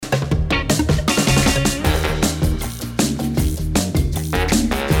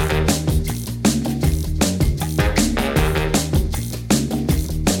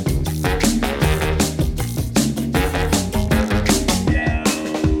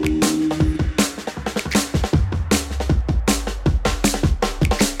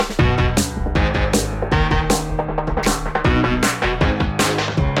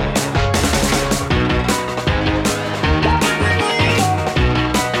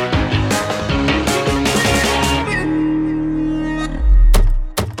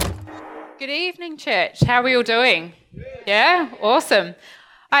church. How are we all doing? Yeah, awesome.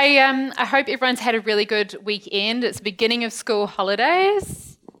 I hope everyone's had a really good weekend. It's the beginning of school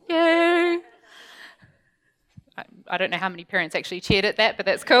holidays. Yay! I don't know how many parents actually cheered at that, but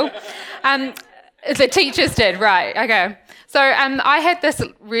that's cool. The teachers did, right? Okay. So I had this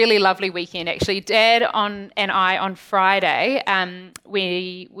really lovely weekend actually. Dad and I on Friday,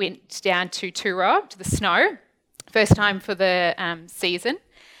 we went down to Turob, to the snow, first time for the season.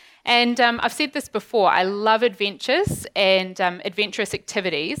 And I've said this before, I love adventures and adventurous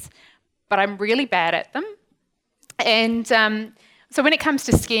activities, but I'm really bad at them. And so when it comes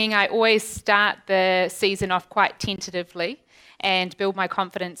to skiing, I always start the season off quite tentatively and build my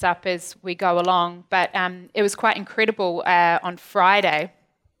confidence up as we go along. But it was quite incredible on Friday.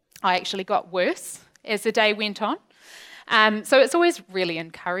 I actually got worse as the day went on. So it's always really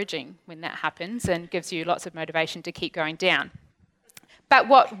encouraging when that happens and gives you lots of motivation to keep going down. But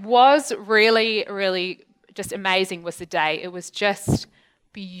what was really, really just amazing was the day. It was just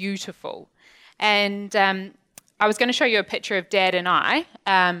beautiful. And I was going to show you a picture of Dad and I,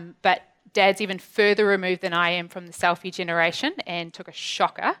 but Dad's even further removed than I am from the selfie generation and took a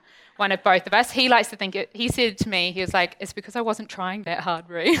shocker, one of both of us. He likes to think, he said to me, he was like, it's because I wasn't trying that hard,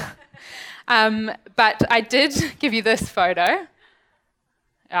 Ree. But I did give you this photo.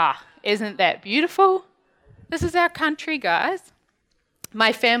 Isn't that beautiful? This is our country, guys.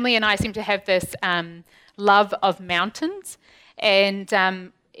 My family and I seem to have this love of mountains, and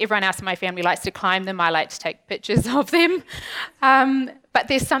everyone else in my family likes to climb them. I like to take pictures of them. But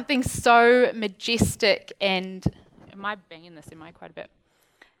there's something so majestic and, am I banging this? Am I quite a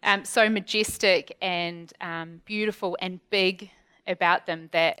bit? So majestic and beautiful and big about them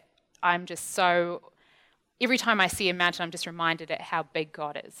that I'm just so, every time I see a mountain, I'm just reminded at how big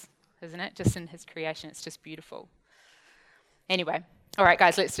God is, isn't it? Just in his creation, it's just beautiful. Anyway, all right,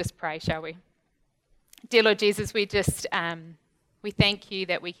 guys, let's just pray, shall we? Dear Lord Jesus, we just, we thank you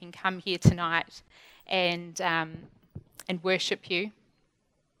that we can come here tonight and worship you.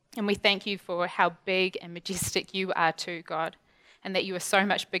 And we thank you for how big and majestic you are too, God, and that you are so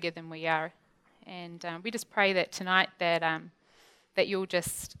much bigger than we are. And we just pray that tonight that you'll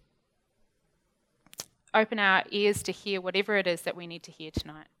just open our ears to hear whatever it is that we need to hear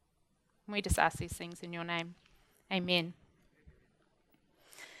tonight. And we just ask these things in your name. Amen.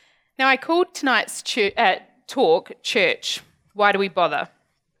 Now, I called tonight's talk, Church, Why Do We Bother?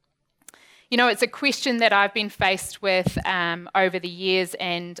 You know, it's a question that I've been faced with over the years,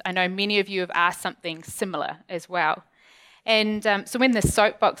 and I know many of you have asked something similar as well. And so when the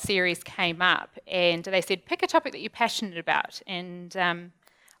Soapbox series came up, and they said, pick a topic that you're passionate about, and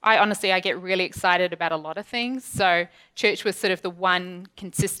I get really excited about a lot of things. So church was sort of the one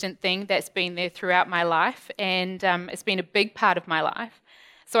consistent thing that's been there throughout my life, and it's been a big part of my life.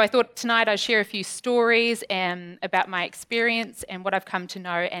 So I thought tonight I'd share a few stories about my experience and what I've come to know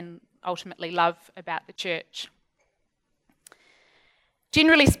and ultimately love about the church.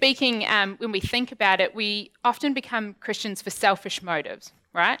 Generally speaking, when we think about it, we often become Christians for selfish motives,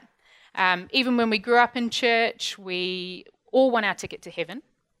 right? Even when we grew up in church, we all want our ticket to heaven.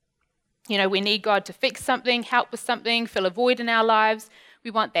 You know, we need God to fix something, help with something, fill a void in our lives.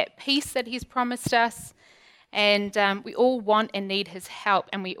 We want that peace that he's promised us. And we all want and need his help,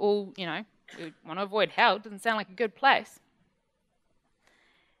 and we all, we want to avoid hell. It doesn't sound like a good place.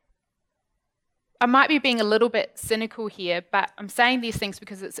 I might be being a little bit cynical here, but I'm saying these things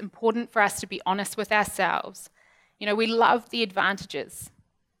because it's important for us to be honest with ourselves. You know, we love the advantages.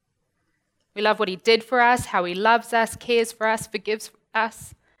 We love what he did for us, how he loves us, cares for us, forgives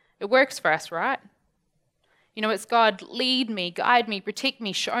us. It works for us, right? You know, it's God, lead me, guide me, protect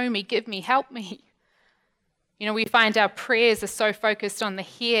me, show me, give me, help me. You know, we find our prayers are so focused on the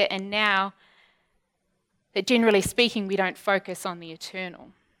here and now that generally speaking, we don't focus on the eternal.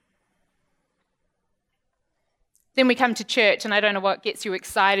 Then we come to church, and I don't know what gets you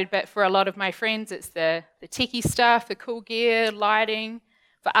excited, but for a lot of my friends, it's the techie stuff, the cool gear, lighting.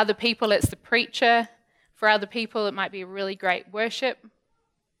 For other people, it's the preacher. For other people, it might be a really great worship.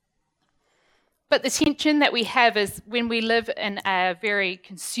 But the tension that we have is when we live in a very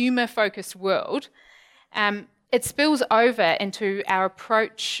consumer-focused world, it spills over into our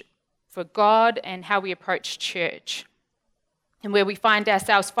approach for God and how we approach church, and where we find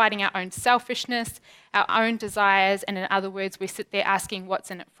ourselves fighting our own selfishness, our own desires, and in other words, we sit there asking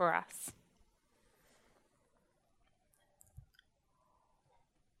what's in it for us.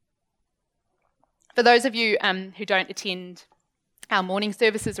 For those of you who don't attend our morning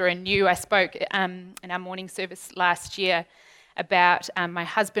services or are new, I spoke in our morning service last year about my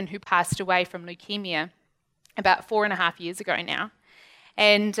husband who passed away from leukemia about 4.5 years ago now.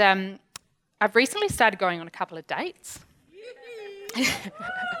 And I've recently started going on a couple of dates.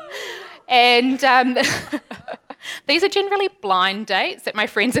 And these are generally blind dates that my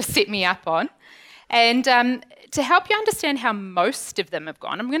friends have set me up on. And to help you understand how most of them have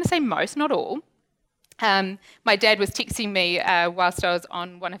gone, I'm going to say most, not all. My dad was texting me whilst I was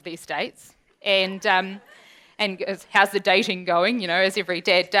on one of these dates, and goes, how's the dating going, as every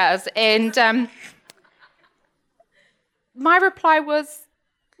dad does. And my reply was,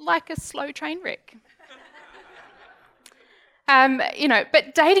 like a slow train wreck.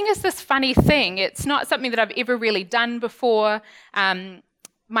 But dating is this funny thing. It's not something that I've ever really done before.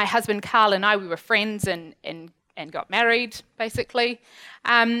 My husband Carl and I, we were friends and got married, basically.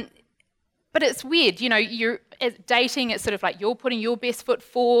 But it's weird, you're dating, it's sort of like you're putting your best foot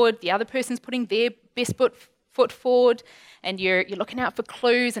forward, the other person's putting their best foot forward, and you're looking out for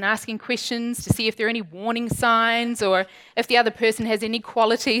clues and asking questions to see if there are any warning signs or if the other person has any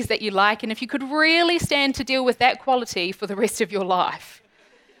qualities that you like, and if you could really stand to deal with that quality for the rest of your life.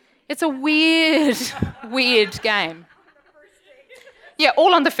 It's a weird, weird game. Yeah,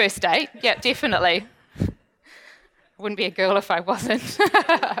 all on the first date. Yeah, definitely. I wouldn't be a girl if I wasn't.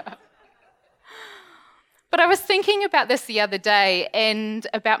 But I was thinking about this the other day and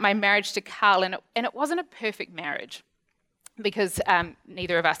about my marriage to Carl, and it wasn't a perfect marriage because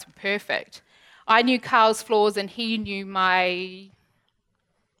neither of us were perfect. I knew Carl's flaws and he knew my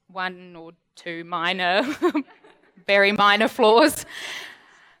one or two minor, very minor flaws.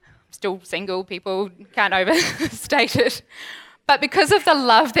 Still single, people can't overstate it. But because of the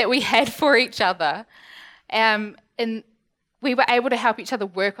love that we had for each other, we were able to help each other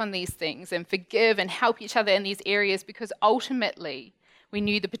work on these things and forgive and help each other in these areas because ultimately we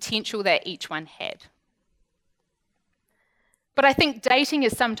knew the potential that each one had. But I think dating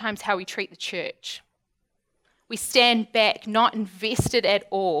is sometimes how we treat the church. We stand back, not invested at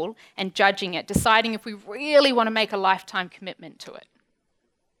all, and judging it, deciding if we really want to make a lifetime commitment to it.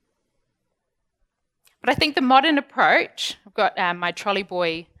 But I think the modern approach, I've got my trolley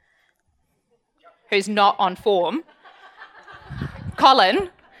boy who's not on form, Colin.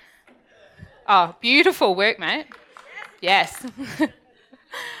 Oh, beautiful work, mate. Yes.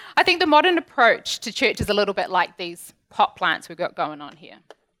 I think the modern approach to church is a little bit like these pot plants we've got going on here.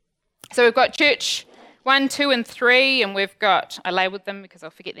 So we've got church 1, 2, and 3, and we've got, I labelled them because I'll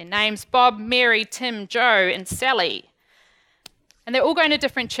forget their names, Bob, Mary, Tim, Joe, and Sally. And they're all going to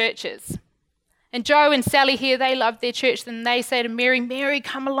different churches. And Joe and Sally here, they love their church, and they say to Mary, Mary,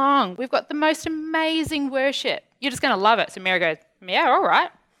 come along. We've got the most amazing worship. You're just going to love it. So Mary goes, yeah, all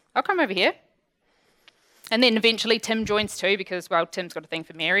right, I'll come over here. And then eventually Tim joins too because, well, Tim's got a thing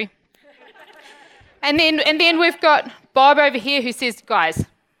for Mary. And then we've got Bob over here who says, guys,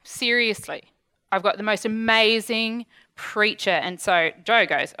 seriously, I've got the most amazing preacher. And so Joe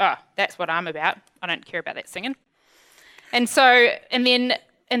goes, oh, that's what I'm about. I don't care about that singing. And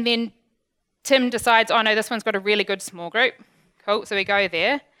then Tim decides, oh no, this one's got a really good small group. Cool, so we go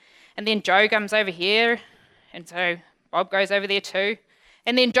there. And then Joe comes over here, and so Bob goes over there too.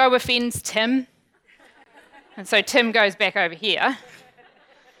 And then Joe offends Tim. And so Tim goes back over here.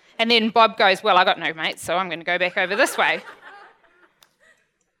 And then Bob goes, well, I got no mates, so I'm going to go back over this way.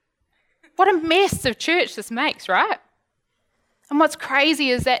 What a mess of church this makes, right? And what's crazy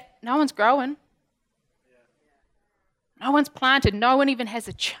is that no one's growing. No one's planted. No one even has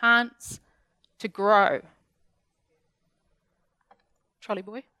a chance to grow. Trolley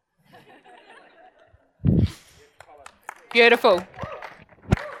boy. Beautiful.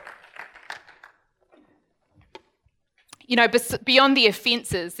 Beyond the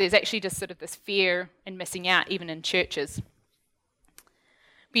offences, there's actually just sort of this fear and missing out, even in churches.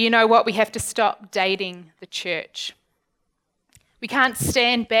 But you know what? We have to stop dating the church. We can't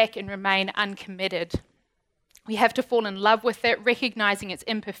stand back and remain uncommitted. We have to fall in love with it, recognising its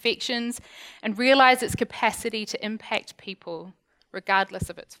imperfections and realise its capacity to impact people, regardless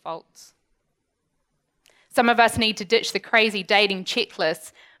of its faults. Some of us need to ditch the crazy dating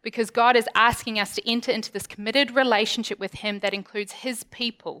checklists because God is asking us to enter into this committed relationship with Him that includes His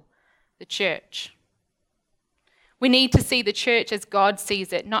people, the church. We need to see the church as God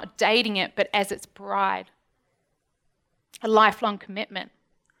sees it, not dating it, but as its bride. A lifelong commitment.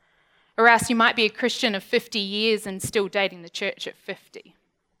 Or else you might be a Christian of 50 years and still dating the church at 50.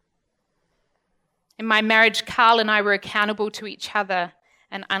 In my marriage, Carl and I were accountable to each other,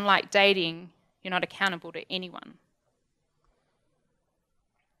 and unlike dating, you're not accountable to anyone.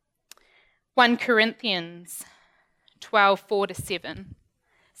 1 Corinthians 12:4-7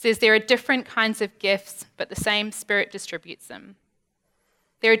 says there are different kinds of gifts, but the same Spirit distributes them.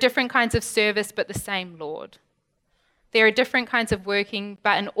 There are different kinds of service, but the same Lord. There are different kinds of working,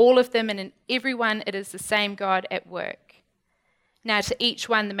 but in all of them and in everyone, it is the same God at work. Now to each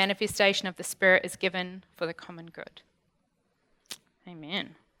one, the manifestation of the Spirit is given for the common good.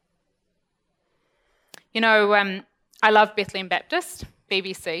 Amen. You know, I love Bethlehem Baptist,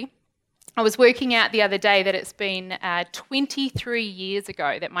 BBC. I was working out the other day that it's been 23 years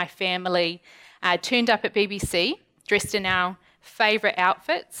ago that my family turned up at BBC, dressed in our favourite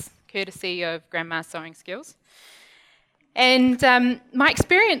outfits, courtesy of Grandma's sewing skills. And my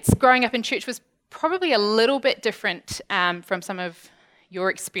experience growing up in church was probably a little bit different from some of your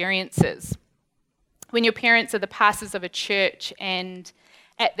experiences. When your parents are the pastors of a church and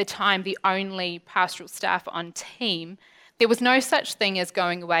at the time the only pastoral staff on team, there was no such thing as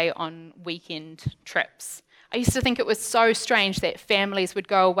going away on weekend trips. I used to think it was so strange that families would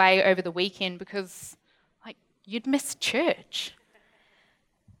go away over the weekend because, you'd miss church.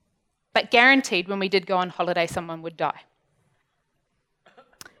 But guaranteed, when we did go on holiday, someone would die.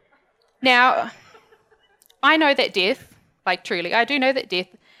 Now, I know that death, truly, I do know that death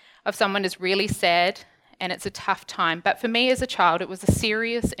of someone is really sad and it's a tough time. But for me as a child, it was a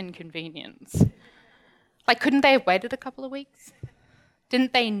serious inconvenience. Couldn't they have waited a couple of weeks?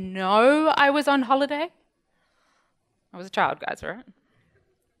 Didn't they know I was on holiday? I was a child, guys, right?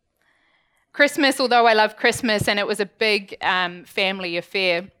 Christmas, although I love Christmas and it was a big family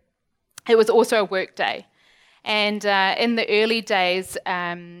affair, it was also a work day. And in the early days,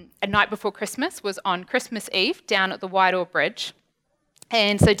 a night before Christmas was on Christmas Eve down at the Whitehall Bridge.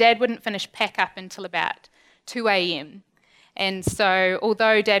 And so Dad wouldn't finish pack up until about 2 a.m. And so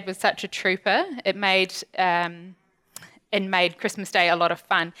although Dad was such a trooper, it made Christmas Day a lot of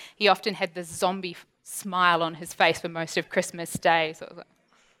fun. He often had this zombie smile on his face for most of Christmas Day. So it was like,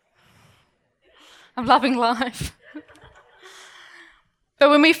 I'm loving life. But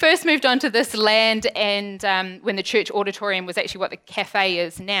when we first moved onto this land and when the church auditorium was actually what the cafe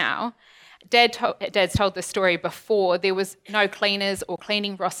is now, Dad's told this story before, there was no cleaners or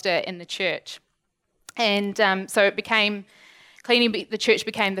cleaning roster in the church. And so cleaning the church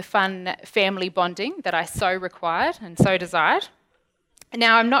became the fun family bonding that I so required and so desired.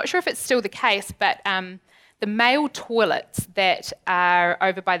 Now, I'm not sure if it's still the case, but the male toilets that are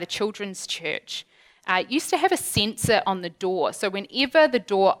over by the children's church used to have a sensor on the door. So whenever the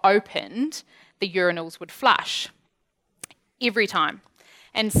door opened, the urinals would flush every time.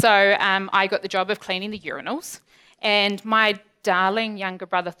 And so I got the job of cleaning the urinals. And my darling younger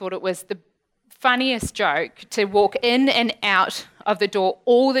brother thought it was the funniest joke to walk in and out of the door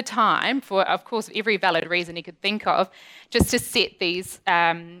all the time for, of course, every valid reason he could think of, just to set these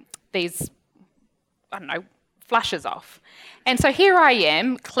flushes off. And so here I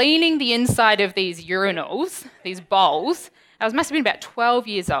am cleaning the inside of these urinals, these bowls. I must have been about 12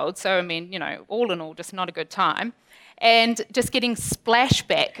 years old, so all in all, just not a good time. And just getting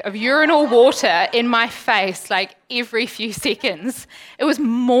splashback of urinal water in my face every few seconds. It was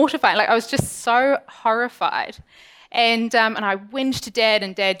mortifying. I was just so horrified. And I whined to Dad,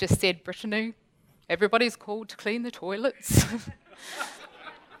 and Dad just said, "Brittany, everybody's called to clean the toilets."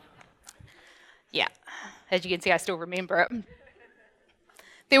 Yeah, as you can see, I still remember it.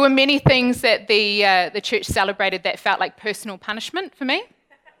 There were many things that the church celebrated that felt like personal punishment for me.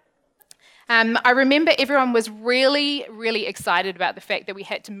 I remember everyone was really, really excited about the fact that we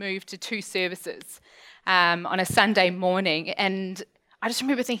had to move to 2 services on a Sunday morning. And I just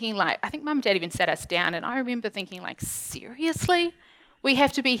remember thinking, I think Mum and Dad even sat us down, and I remember thinking, seriously? We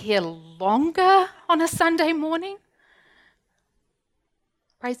have to be here longer on a Sunday morning?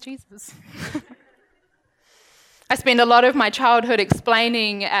 Praise Jesus. I spent a lot of my childhood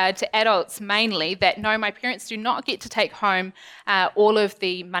explaining to adults mainly that no, my parents do not get to take home all of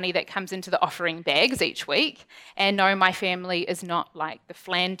the money that comes into the offering bags each week. And no, my family is not like the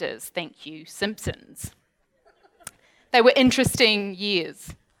Flanders, thank you, Simpsons. They were interesting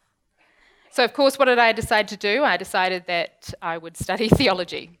years. So of course, what did I decide to do? I decided that I would study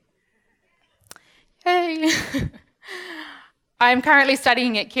theology. Yay! I'm currently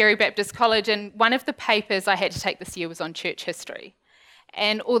studying at Carey Baptist College, and one of the papers I had to take this year was on church history.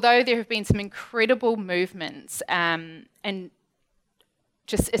 And although there have been some incredible movements, and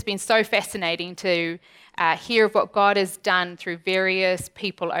just it's been so fascinating to hear of what God has done through various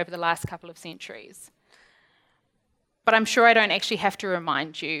people over the last couple of centuries. But I'm sure I don't actually have to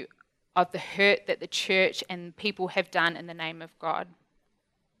remind you of the hurt that the church and people have done in the name of God.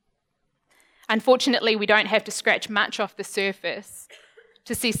 Unfortunately, we don't have to scratch much off the surface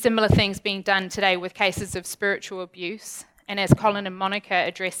to see similar things being done today with cases of spiritual abuse. And as Colin and Monica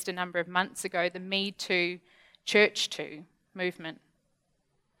addressed a number of months ago, the Me Too, Church Too movement.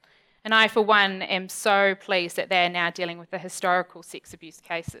 And I, for one, am so pleased that they are now dealing with the historical sex abuse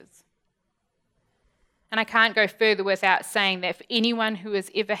cases. And I can't go further without saying that for anyone who has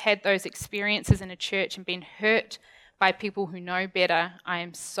ever had those experiences in a church and been hurt by people who know better, I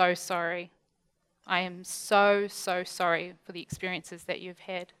am so sorry. I am so, so sorry for the experiences that you've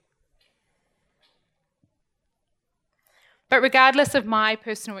had. But regardless of my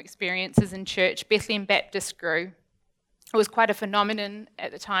personal experiences in church, Bethlehem Baptist grew. It was quite a phenomenon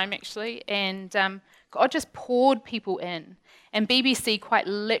at the time, actually, and God just poured people in. And BBC quite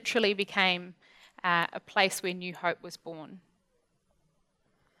literally became a place where New Hope was born.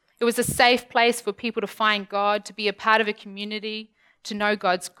 It was a safe place for people to find God, to be a part of a community, to know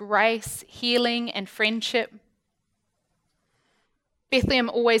God's grace, healing, and friendship. Bethlehem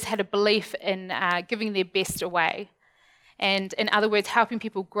always had a belief in giving their best away. And in other words, helping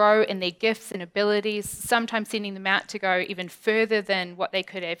people grow in their gifts and abilities, sometimes sending them out to go even further than what they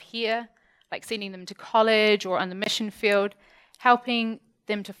could have here, like sending them to college or on the mission field, helping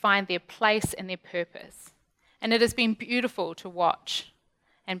them to find their place and their purpose. And it has been beautiful to watch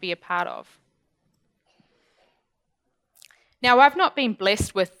and be a part of. Now, I've not been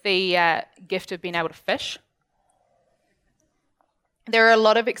blessed with the gift of being able to fish. There are a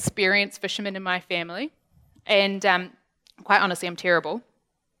lot of experienced fishermen in my family, and quite honestly, I'm terrible.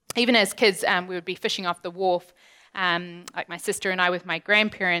 Even as kids, we would be fishing off the wharf, like my sister and I with my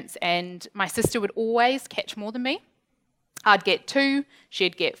grandparents, and my sister would always catch more than me. I'd get 2,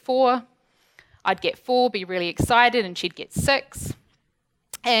 she'd get 4. I'd get 4, be really excited, and she'd get 6.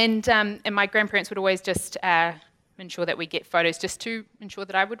 And my grandparents would always just ensure that we get photos just to ensure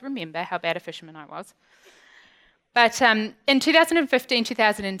that I would remember how bad a fisherman I was. But in 2015,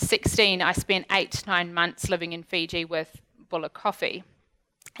 2016, I spent 8-9 months living in Fiji with Bulla Coffee.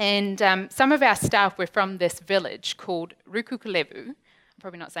 And some of our staff were from this village called Rukukulevu. I'm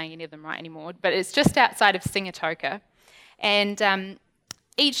probably not saying any of them right anymore, but it's just outside of Singatoka. And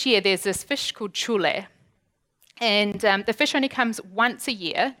each year there's this fish called chule. And the fish only comes once a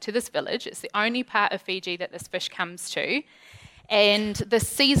year to this village. It's the only part of Fiji that this fish comes to. And the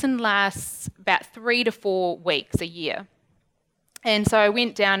season lasts about 3 to 4 weeks a year. And so I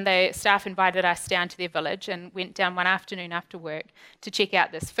went down, the staff invited us down to their village and went down one afternoon after work to check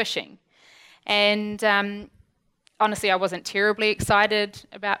out this fishing. And honestly, I wasn't terribly excited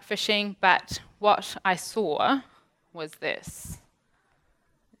about fishing, but what I saw was this.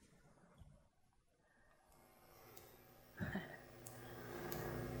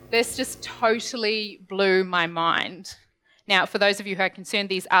 This just totally blew my mind. Now, for those of you who are concerned,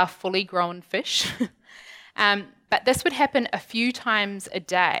 these are fully grown fish. But this would happen a few times a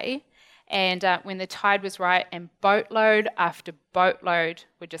day, and when the tide was right, and boatload after boatload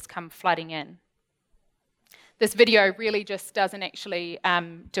would just come flooding in. This video really just doesn't actually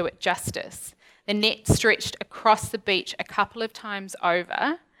do it justice. The net stretched across the beach a couple of times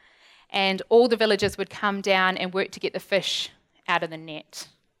over, and all the villagers would come down and work to get the fish out of the net.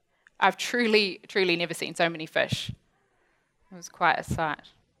 I've truly, truly never seen so many fish. It was quite a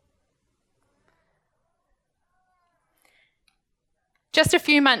sight. Just a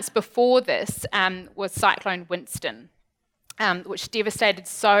few months before this was Cyclone Winston, which devastated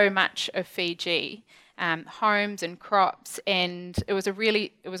so much of Fiji, homes and crops, and it was a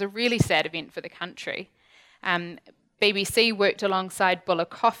really sad event for the country. BBC worked alongside Bulla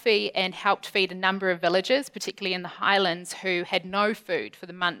Coffee and helped feed a number of villagers, particularly in the highlands, who had no food for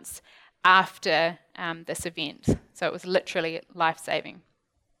the months after this event. So it was literally life-saving.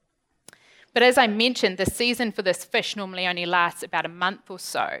 But as I mentioned, the season for this fish normally only lasts about a month or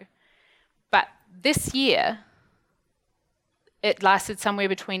so. But this year, it lasted somewhere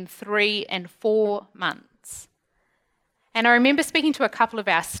between 3 and 4 months. And I remember speaking to a couple of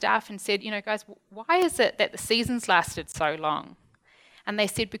our staff and said, guys, why is it that the season's lasted so long? And they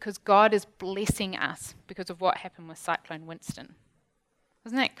said, because God is blessing us because of what happened with Cyclone Winston.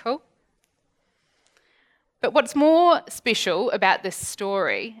 Wasn't that cool? But what's more special about this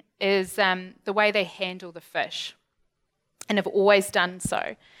story is the way they handle the fish, and have always done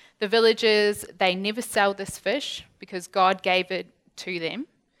so. The villagers, they never sell this fish because God gave it to them.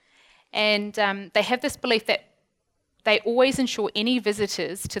 And they have this belief that they always ensure any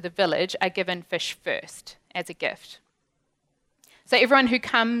visitors to the village are given fish first as a gift. So everyone who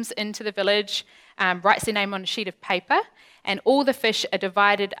comes into the village writes their name on a sheet of paper, and all the fish are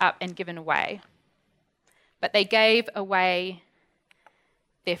divided up and given away. But they gave away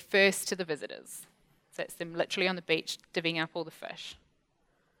their first to the visitors. So it's them literally on the beach divvying up all the fish.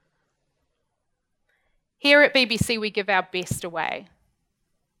 Here at BBC, we give our best away.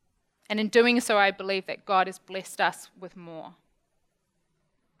 And in doing so, I believe that God has blessed us with more.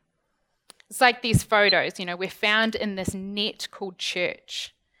 It's like these photos, we're found in this net called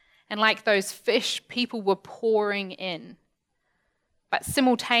church. And like those fish, people were pouring in. But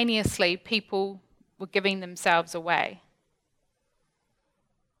simultaneously, people were giving themselves away.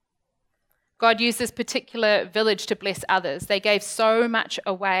 God used this particular village to bless others. They gave so much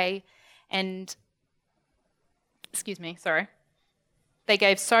away They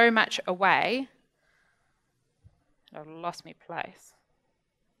gave so much away. I've lost my place.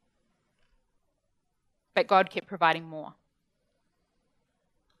 But God kept providing more.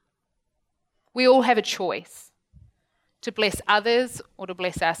 We all have a choice to bless others or to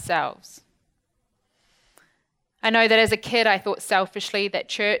bless ourselves. I know that as a kid, I thought selfishly that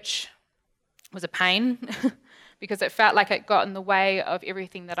church was a pain because it felt like it got in the way of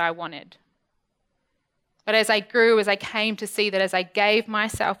everything that I wanted. But as I grew, as I came to see that as I gave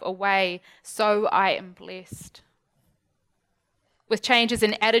myself away, so I am blessed. With changes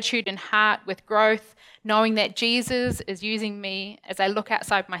in attitude and heart, with growth, knowing that Jesus is using me, as I look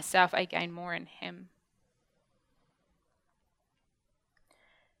outside myself, I gain more in him.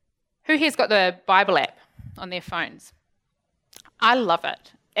 Who here's got the Bible app on their phones? I love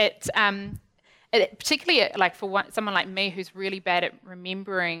it. Particularly like for someone like me who's really bad at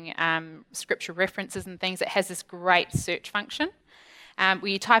remembering scripture references and things, it has this great search function where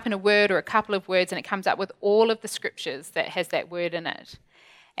you type in a word or a couple of words and it comes up with all of the scriptures that has that word in it.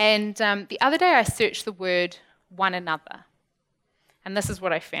 And the other day I searched the word one another, and this is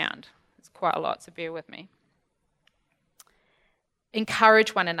what I found. It's quite a lot, so bear with me.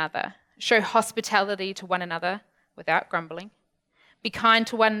 Encourage one another, show hospitality to one another without grumbling, be kind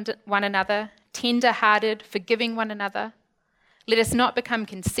to one another, tender-hearted, forgiving one another. Let us not become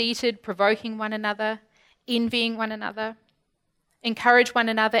conceited, provoking one another, envying one another. Encourage one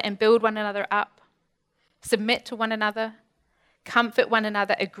another and build one another up. Submit to one another. Comfort one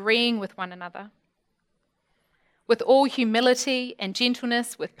another, agreeing with one another. With all humility and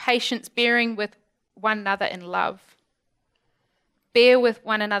gentleness, with patience, bearing with one another in love. Bear with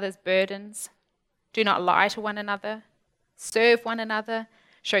one another's burdens. Do not lie to one another. Serve one another.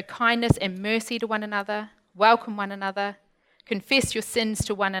 Show kindness and mercy to one another. Welcome one another. Confess your sins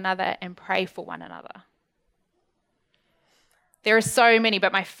to one another and pray for one another. There are so many,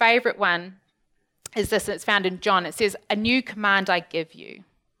 but my favourite one is this. It's found in John. It says, "A new command I give you,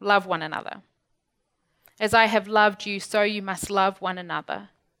 love one another. As I have loved you, so you must love one another.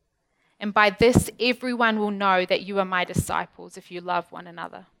 And by this, everyone will know that you are my disciples if you love one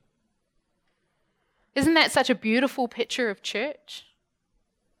another." Isn't that such a beautiful picture of church?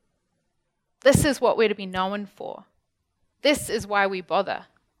 This is what we're to be known for. This is why we bother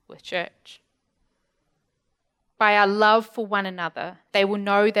with church. By our love for one another, they will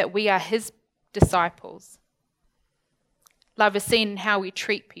know that we are his disciples. Love is seen in how we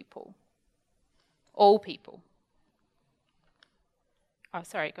treat people, all people. Oh,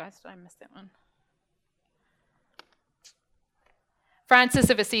 sorry, guys, did I miss that one? Francis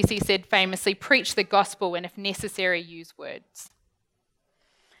of Assisi said famously, "Preach the gospel and if necessary, use words."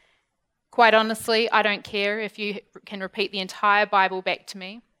 Quite honestly, I don't care if you can repeat the entire Bible back to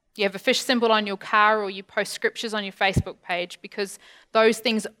me. You have a fish symbol on your car or you post scriptures on your Facebook page, because those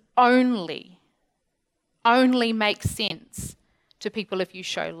things only make sense to people if you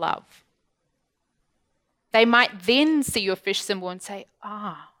show love. They might then see your fish symbol and say,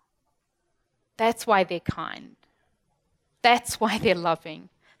 that's why they're kind. That's why they're loving.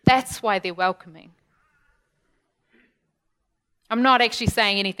 That's why they're welcoming. I'm not actually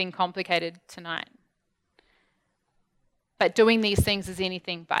saying anything complicated tonight. But doing these things is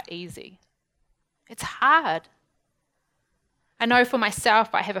anything but easy. It's hard. I know for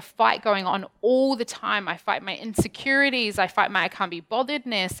myself, I have a fight going on all the time. I fight my insecurities. I fight my I can't be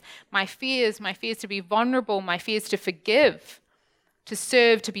botheredness, my fears to be vulnerable, my fears to forgive, to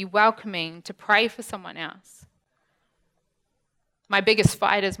serve, to be welcoming, to pray for someone else. My biggest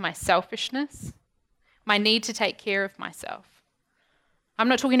fight is my selfishness, my need to take care of myself. I'm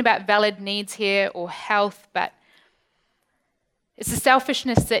not talking about valid needs here or health, but it's the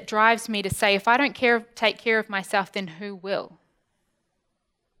selfishness that drives me to say, if I don't take care of myself, then who will?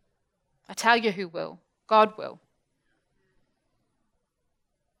 I tell you who will. God will.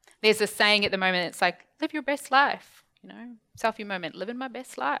 There's a saying at the moment, it's like, live your best life. Selfie moment, living my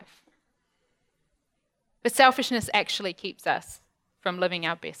best life. But selfishness actually keeps us from living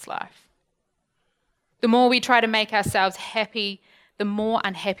our best life. The more we try to make ourselves happy, the more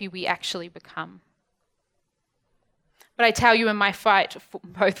unhappy we actually become. But I tell you, in my fight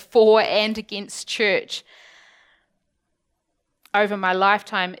both for and against church over my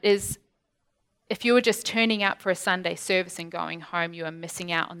lifetime, it's if you were just turning up for a Sunday service and going home, you are missing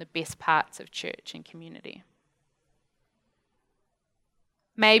out on the best parts of church and community.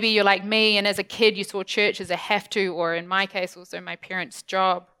 Maybe you're like me, and as a kid you saw church as a have to, or in my case also my parents'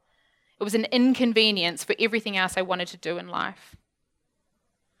 job. It was an inconvenience for everything else I wanted to do in life.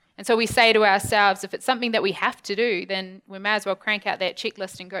 And so we say to ourselves, if it's something that we have to do, then we may as well crank out that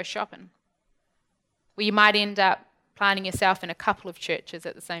checklist and go shopping. Well, you might end up planting yourself in a couple of churches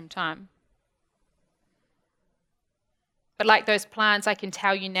at the same time. But like those plants, I can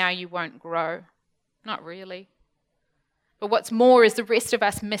tell you now, you won't grow. Not really. But what's more is the rest of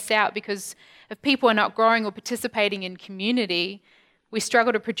us miss out because if people are not growing or participating in community, we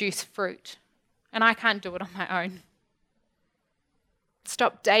struggle to produce fruit. And I can't do it on my own.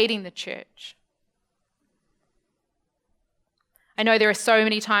 Stop dating the church. I know there are so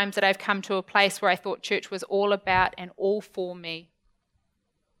many times that I've come to a place where I thought church was all about and all for me.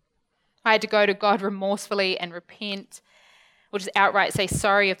 I had to go to God remorsefully and repent, or just outright say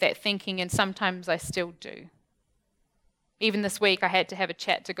sorry of that thinking, and sometimes I still do. Even this week, I had to have a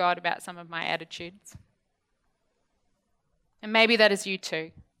chat to God about some of my attitudes. And maybe that is you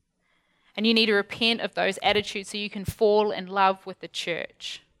too. And you need to repent of those attitudes so you can fall in love with the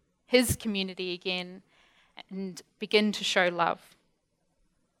church, His community again, and begin to show love.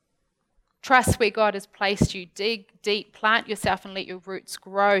 Trust where God has placed you. Dig deep, plant yourself, and let your roots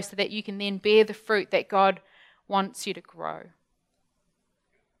grow so that you can then bear the fruit that God wants you to grow.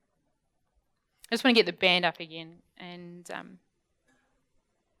 I just want to get the band up again. And,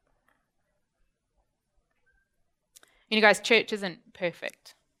 guys, church isn't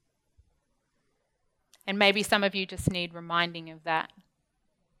perfect. And maybe some of you just need reminding of that.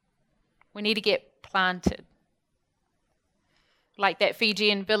 We need to get planted. Like that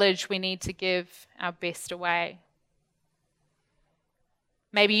Fijian village, we need to give our best away.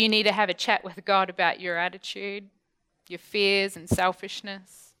 Maybe you need to have a chat with God about your attitude, your fears and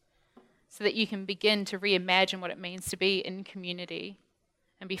selfishness, so that you can begin to reimagine what it means to be in community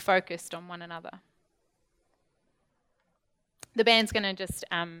and be focused on one another. The band's going to just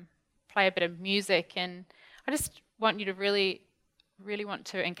play a bit of music, and I just want you to really want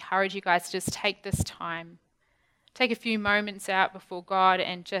to encourage you guys to just take this time, take a few moments out before God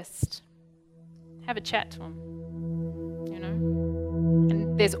and just have a chat to Him,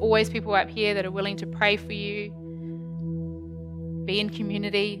 And there's always people up here that are willing to pray for you, be in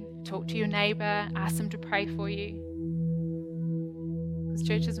community, talk to your neighbour, ask them to pray for you. Because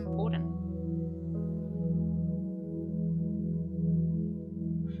church is important.